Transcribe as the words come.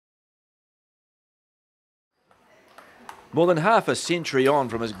More than half a century on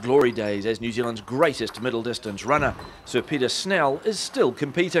from his glory days as New Zealand's greatest middle distance runner, Sir Peter Snell is still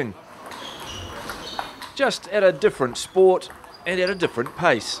competing. Just at a different sport and at a different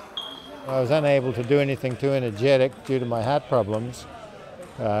pace. I was unable to do anything too energetic due to my heart problems.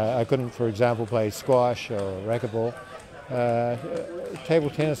 I couldn't, for example, play squash or racquetball. Table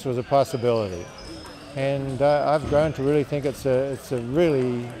tennis was a possibility. And I've grown to really think it's a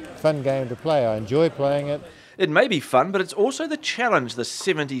really fun game to play. I enjoy playing it. It may be fun, but it's also the challenge the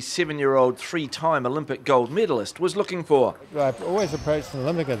 77-year-old three-time Olympic gold medalist was looking for. I've always approached an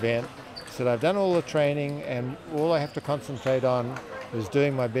Olympic event, said I've done all the training and all I have to concentrate on is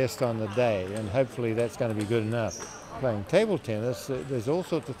doing my best on the day, and hopefully that's going to be good enough. Playing table tennis, there's all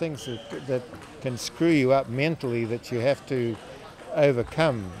sorts of things that can screw you up mentally that you have to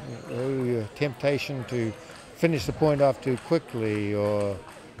overcome. Your temptation to finish the point off too quickly or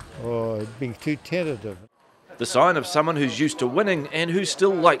being too tentative. The sign of someone who's used to winning and who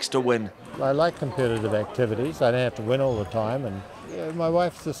still likes to win. I like competitive activities. I don't have to win all the time, and my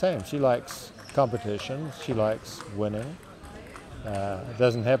wife's the same. She likes competition. She likes winning. It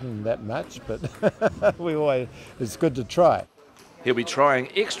doesn't happen that much, but it's good to try. He'll be trying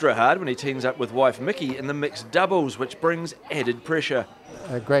extra hard when he teams up with wife Mickey in the mixed doubles, which brings added pressure.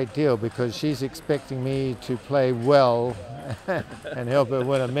 A great deal, because she's expecting me to play well and help her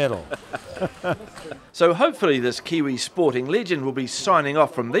win a medal. So hopefully this Kiwi sporting legend will be signing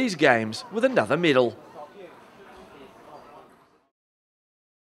off from these games with another medal.